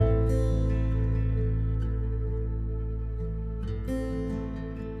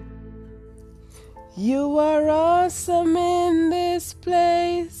You are awesome in this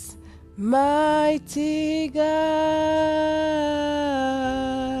place, mighty God.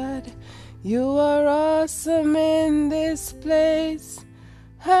 You are awesome in this place,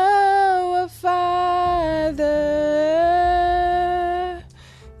 our Father.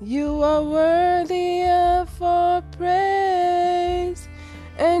 You are worthy of our praise,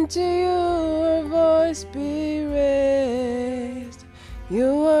 and to you our voice be raised.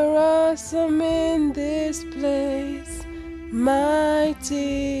 You are awesome in this place,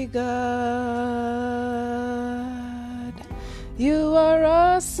 mighty God. You are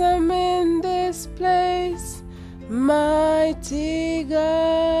awesome in this place, mighty God.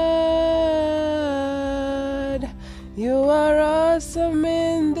 You are awesome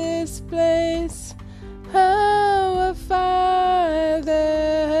in this place, our Father.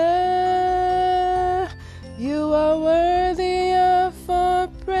 You are worthy of our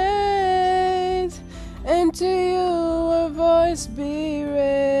praise, and to you our voice be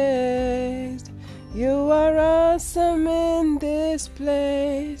raised. You are awesome in this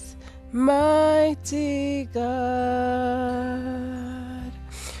place, mighty God.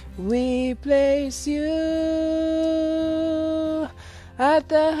 We place you at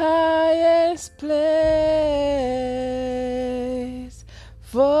the highest place,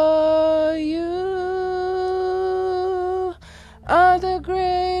 for you are the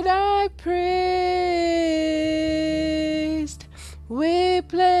great high priest. We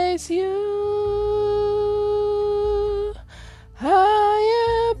place you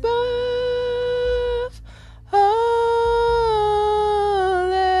high above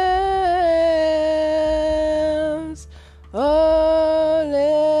all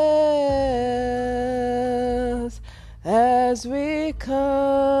else, as we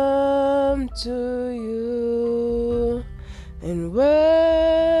come to you and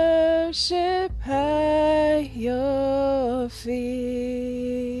worship at your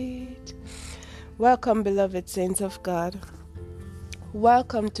feet. Welcome, beloved saints of God.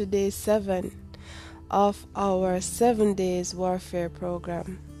 Welcome to day 7 of our 7 days warfare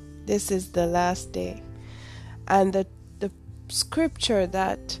program. This is the last day, and the scripture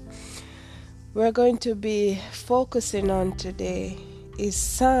that we're going to be focusing on today is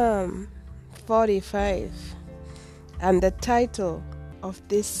Psalm 45, and the title of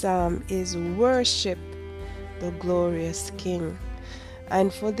this psalm is Worship the Glorious King.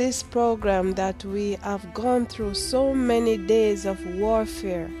 And for this program that we have gone through so many days of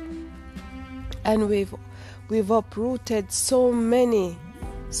warfare, and we've uprooted so many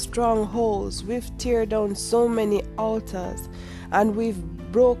strongholds, we've teared down so many altars, and we've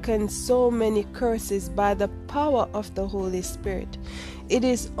broken so many curses by the power of the Holy Spirit. It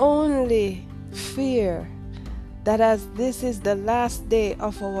is only fear that as this is the last day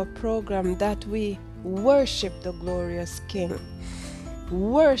of our program that we worship the glorious King.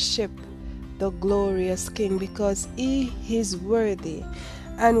 Worship the glorious King because he is worthy.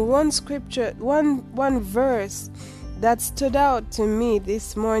 And one scripture, one verse that stood out to me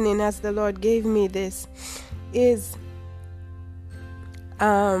this morning as the Lord gave me this is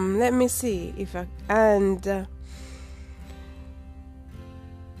let me see if I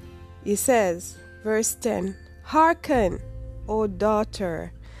he says, verse 10, hearken, O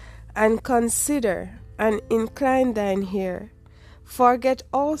daughter, and consider, and incline thine ear. Forget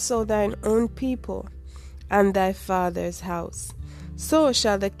also thine own people, and thy father's house. So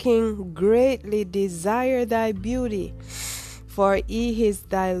shall the king greatly desire thy beauty, for he is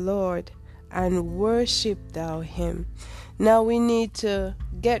thy Lord, and worship thou him. Now we need to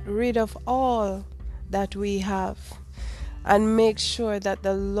get rid of all that we have and make sure that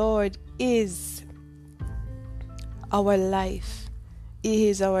the Lord is our life. He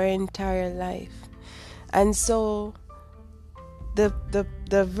is our entire life. And so the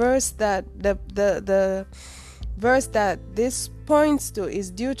verse that the verse that this points to is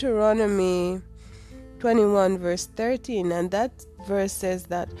Deuteronomy 21 verse 13, and that verse says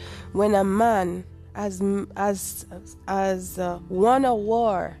that when a man has won a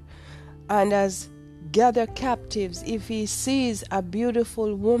war and has gathered captives, if he sees a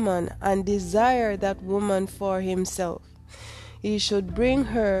beautiful woman and desire that woman for himself, he should bring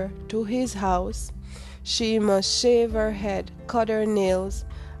her to his house. She must shave her head, cut her nails,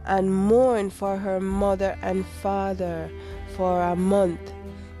 and mourn for her mother and father for a month,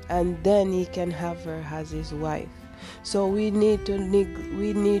 and then he can have her as his wife. So we need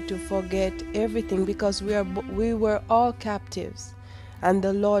to forget everything, because we were all captives, and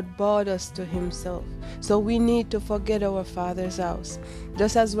the Lord brought us to himself. So we need to forget our father's house.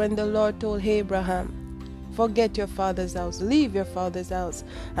 Just as when the Lord told Abraham, Forget your father's house. Leave your father's house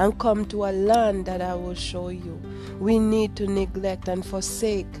and come to a land that I will show you. We need to neglect and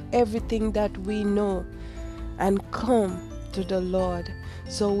forsake everything that we know and come to the Lord.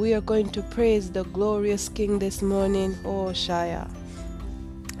 So we are going to praise the glorious King this morning. Oh, Shaya,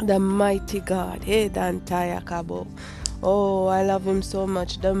 the mighty God. Hey, Dantaya Kabo. Oh, I love him so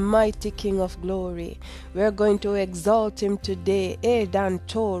much. The mighty King of glory. We're going to exalt him today.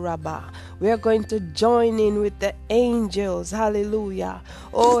 Edanto Rabba. We're going to join in with the angels. Hallelujah.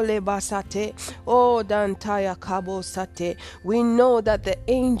 Oh, Lebasate. Oh, Dantaya Kabo Sate. We know that the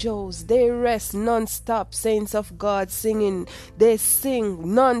angels, they rest non-stop. Saints of God singing. They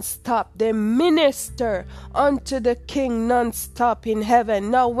sing non-stop. They minister unto the King non-stop in heaven.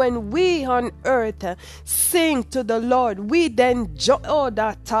 Now, when we on earth sing to the Lord, we then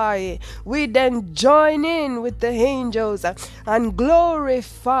we then join in with the angels and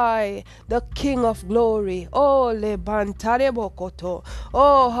glorify the King of glory. Oh, Lebantare Bokoto.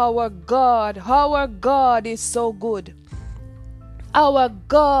 Oh, our God is so good. Our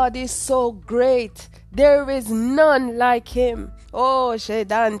God is so great. There is none like him. Oh,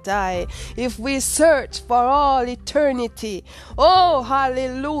 Shedantai. If we search for all eternity, oh,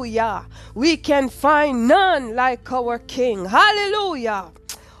 hallelujah, we can find none like our King. Hallelujah.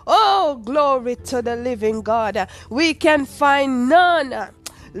 Oh, glory to the living God. We can find none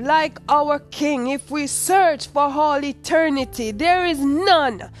like our King. If we search for all eternity, there is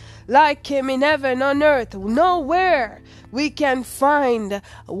none like him in heaven, on earth, nowhere we can find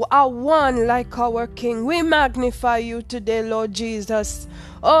a one like our King. We magnify you today, Lord Jesus.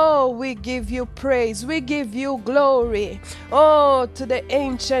 Oh, we give you praise. We give you glory. Oh, to the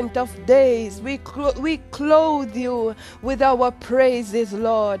Ancient of Days. We clothe you with our praises,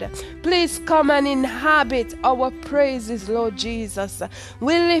 Lord. Please come and inhabit our praises, Lord Jesus.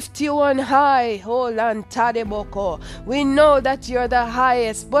 We lift you on high. Oh, Lantadeboko. We know that you're the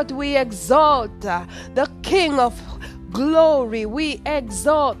highest, but we exalt the King of glory. We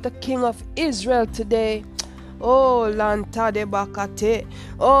exalt the King of Israel today. Oh, Lantade Bakate.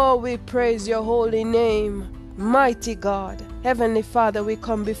 Oh, we praise your holy name, mighty God. Heavenly Father, we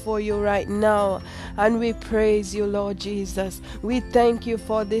come before you right now and we praise you, Lord Jesus. We thank you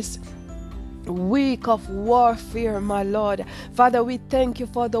for this week of warfare, my Lord. Father, we thank you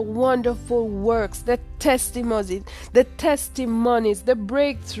for the wonderful works, the testimonies, the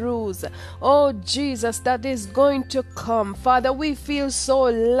breakthroughs, oh Jesus, that is going to come. Father, we feel so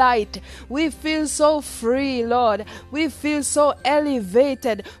light. We feel so free, Lord. We feel so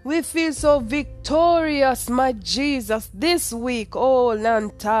elevated. We feel so victorious, my Jesus, this week. Oh,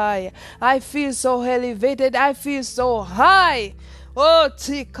 Lantai, I feel so elevated. I feel so high. Oh,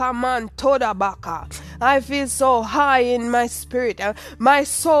 Tikaman Todabaka. I feel so high in my spirit. My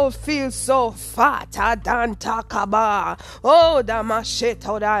soul feels so fat. Adantakaba. Oh,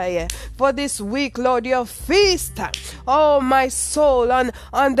 Damashetodaye. For this week, Lord, your feast. Oh, my soul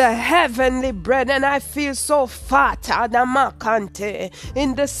on the heavenly bread. And I feel so fat. Adamakante.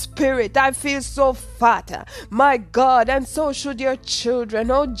 In the spirit, I feel so fat. My God, and so should your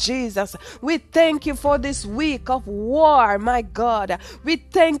children. Oh, Jesus, we thank you for this week of war, my God. We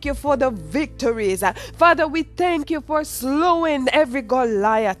thank you for the victories. Father, we thank you for slowing every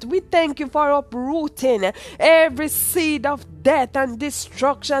Goliath. We thank you for uprooting every seed of death and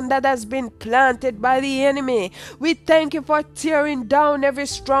destruction that has been planted by the enemy. We thank you for tearing down every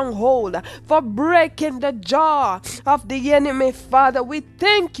stronghold, for breaking the jaw of the enemy. Father, we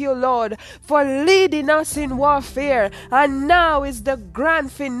thank you, Lord, for leading us in warfare. And now is the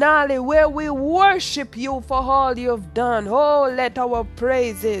grand finale where we worship you for all you've done. Oh, let our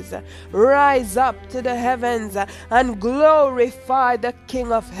praises rise up to the heavens and glorify the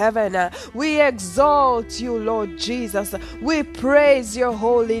King of heaven. We exalt you, Lord Jesus. We praise your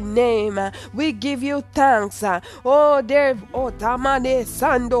holy name. We give you thanks. Oh, Tamane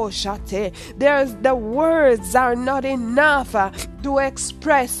Sando Shate. The words are not enough to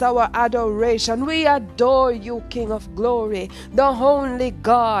express our adoration. We adore you, King of glory, the only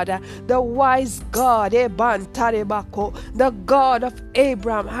God, the wise God, the God of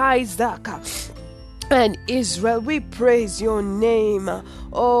Abraham, Isaac, and Israel. We praise your name.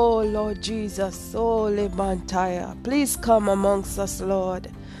 Oh, Lord Jesus. Oh, Lebantaya. Please come amongst us, Lord.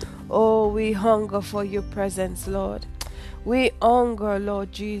 Oh, we hunger for your presence, Lord. We hunger,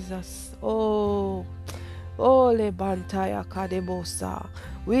 Lord Jesus. Oh, Lebantaya Kadebosa.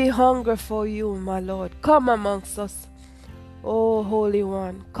 We hunger for you, my Lord. Come amongst us. Oh, Holy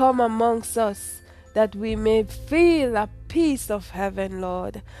One, come amongst us that we may feel a peace of heaven,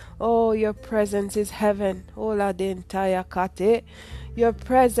 Lord. Oh, your presence is heaven. Oh, la dentaya kate. Your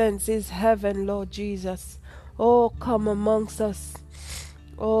presence is heaven, Lord Jesus. Oh, come amongst us.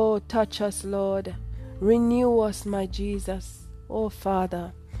 Oh, touch us, Lord. Renew us, my Jesus. Oh,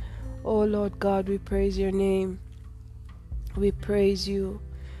 Father. Oh, Lord God, we praise your name. We praise you.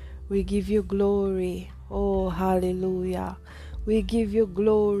 We give you glory. Oh, hallelujah. We give you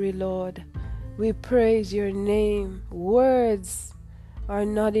glory, Lord. We praise your name. Words are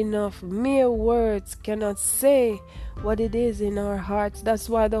not enough. Mere words cannot say what it is in our hearts. That's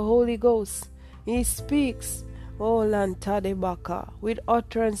why the Holy Ghost, he speaks, oh Lantadebaka, with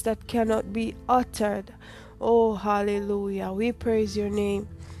utterance that cannot be uttered. Oh, hallelujah. We praise your name.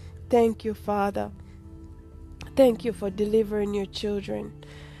 Thank you, Father. Thank you for delivering your children.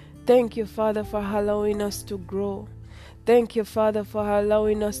 Thank you, Father, for allowing us to grow. Thank you, Father, for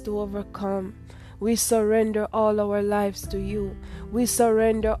allowing us to overcome. We surrender all our lives to you. We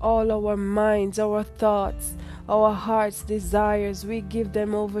surrender all our minds, our thoughts, our heart's desires. We give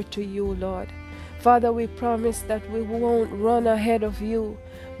them over to you, Lord. Father, we promise that we won't run ahead of you,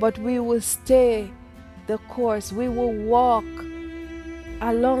 but we will stay the course. We will walk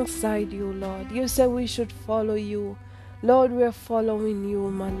alongside you, Lord. You said we should follow you. Lord, we're following you,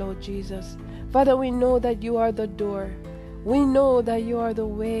 my Lord Jesus. Father, we know that you are the door. We know that you are the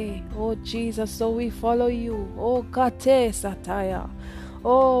way, oh Jesus, so we follow you. Oh Kate Sataya.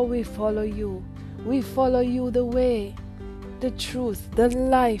 Oh, we follow you. We follow you the way, the truth, the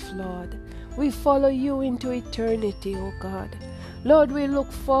life, Lord. We follow you into eternity, oh God. Lord, we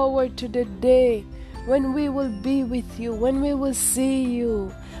look forward to the day when we will be with you, when we will see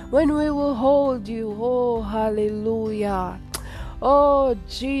you, when we will hold you. Oh, hallelujah. Oh,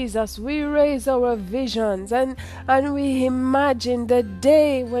 Jesus, we raise our visions and we imagine the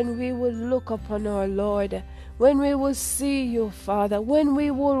day when we will look upon our Lord, when we will see you, Father, when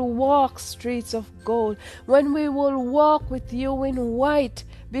we will walk streets of gold, when we will walk with you in white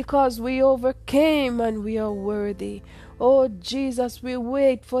because we overcame and we are worthy. Oh, Jesus, we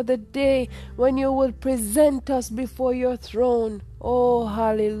wait for the day when you will present us before your throne. Oh,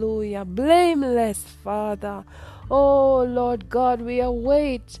 hallelujah. Blameless, Father. Oh, Lord God, we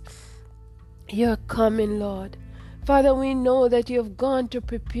await your coming, Lord. Father, we know that you have gone to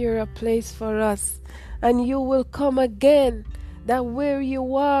prepare a place for us, and you will come again, that where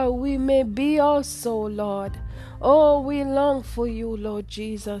you are, we may be also, Lord. Oh, we long for you, Lord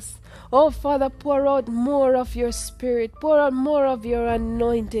Jesus. Oh, Father, pour out more of your Spirit. Pour out more of your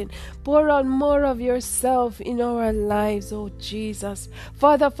anointing. Pour out more of yourself in our lives, oh Jesus.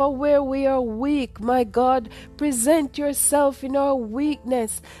 Father, for where we are weak, my God, present yourself in our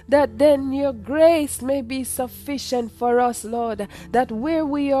weakness, that then your grace may be sufficient for us, Lord. That where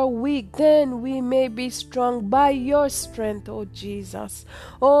we are weak, then we may be strong by your strength, oh Jesus.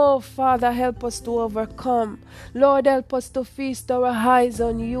 Oh, Father, help us to overcome. Lord, help us to feast our eyes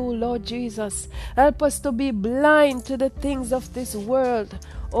on you, Lord Jesus. Help us to be blind to the things of this world.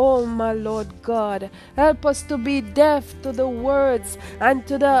 Oh, my Lord God, help us to be deaf to the words and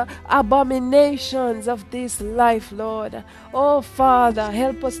to the abominations of this life, Lord. Oh, Father,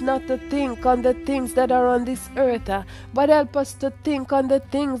 help us not to think on the things that are on this earth, but help us to think on the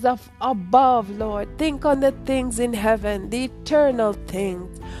things of above, Lord. Think on the things in heaven, the eternal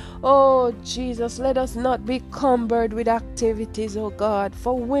things. Oh, Jesus, let us not be cumbered with activities, oh God.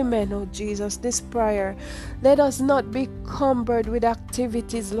 For women, oh Jesus, this prayer, let us not be cumbered with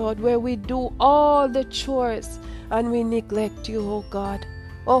activities, Lord, where we do all the chores and we neglect you, oh God.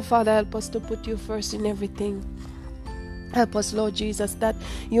 Oh, Father, help us to put you first in everything. Help us, Lord Jesus, that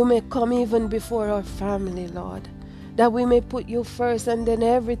you may come even before our family, Lord. That we may put you first and then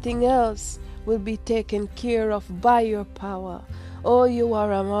everything else will be taken care of by your power. Oh, you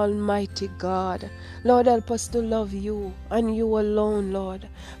are an almighty God. Lord, help us to love you and you alone, Lord.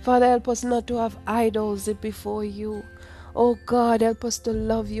 Father, help us not to have idols before you. Oh God, help us to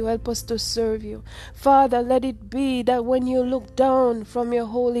love you, help us to serve you. Father, let it be that when you look down from your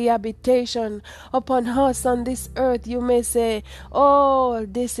holy habitation upon us on this earth, you may say, oh,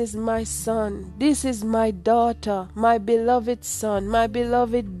 this is my son, this is my daughter, my beloved son, my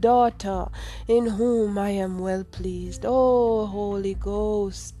beloved daughter, in whom I am well pleased. Oh, Holy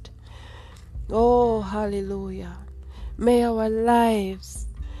Ghost. Oh, hallelujah. May our lives,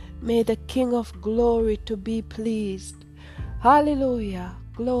 may the King of glory to be pleased. Hallelujah.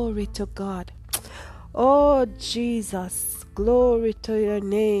 Glory to God. Oh, Jesus. Glory to your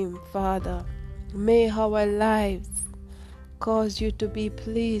name, Father. May our lives cause you to be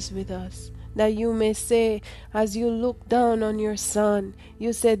pleased with us. That you may say, as you look down on your son,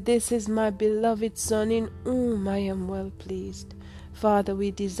 you said, this is my beloved son in whom I am well pleased. Father,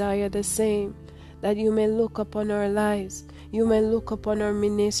 we desire the same. That you may look upon our lives. You may look upon our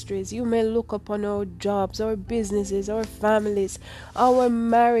ministries. You may look upon our jobs, our businesses, our families, our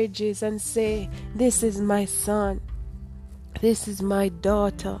marriages, and say, this is my son. This is my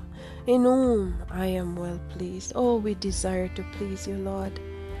daughter, in whom I am well pleased. Oh, we desire to please you, Lord.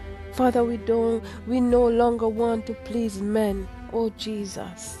 Father, we no longer want to please men, oh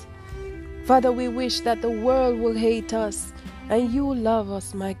Jesus. Father, we wish that the world will hate us and you love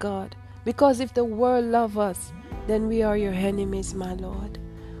us, my God. Because if the world love us, then we are your enemies, my Lord.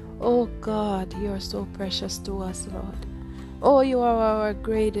 Oh God, you are so precious to us, Lord. Oh, you are our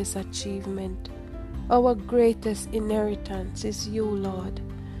greatest achievement. Our greatest inheritance is you, Lord.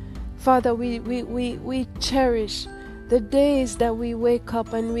 Father, we cherish the days that we wake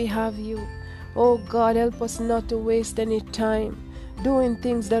up and we have you. Oh God, help us not to waste any time doing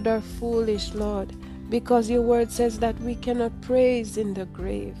things that are foolish, Lord, because your word says that we cannot praise in the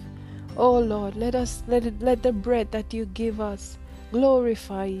grave. Oh Lord, let the bread that you give us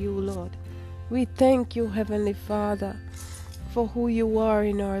glorify you, Lord. We thank you, Heavenly Father, for who you are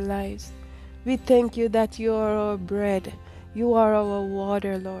in our lives. We thank you that you are our bread. You are our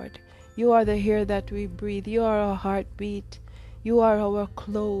water, Lord. You are the air that we breathe. You are our heartbeat. You are our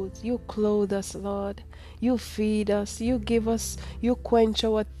clothes. You clothe us, Lord. You feed us. You give us. You quench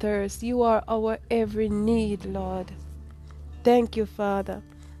our thirst. You are our every need, Lord. Thank you, Father.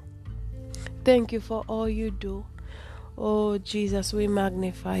 Thank you for all you do. Oh, Jesus, we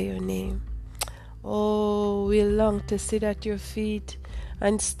magnify your name. Oh, we long to sit at your feet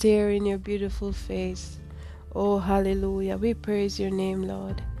and stare in your beautiful face. Oh, hallelujah. We praise your name,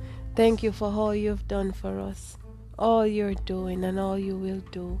 Lord. Thank you for all you've done for us, all you're doing and all you will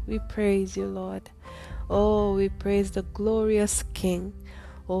do. We praise you, Lord. Oh, we praise the glorious King.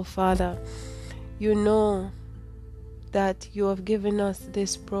 Oh, Father, you know that you have given us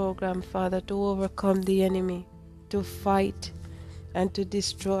this program, Father, to overcome the enemy, to fight and to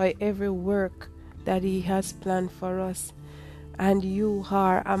destroy every work that he has planned for us. And you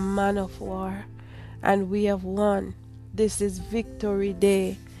are a man of war, and we have won. This is Victory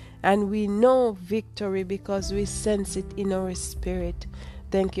Day, and we know victory because we sense it in our spirit.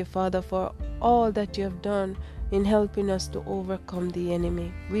 Thank you, Father, for all that you have done in helping us to overcome the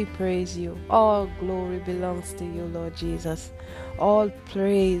enemy. We praise you. All glory belongs to you, Lord Jesus. All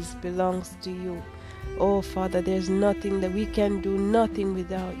praise belongs to you. Oh, Father, there's nothing that we can do, nothing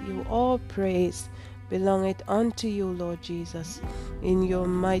without you. All praise belongeth unto you, Lord Jesus. In your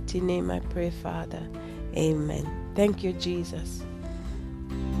mighty name I pray, Father. Amen. Thank you, Jesus.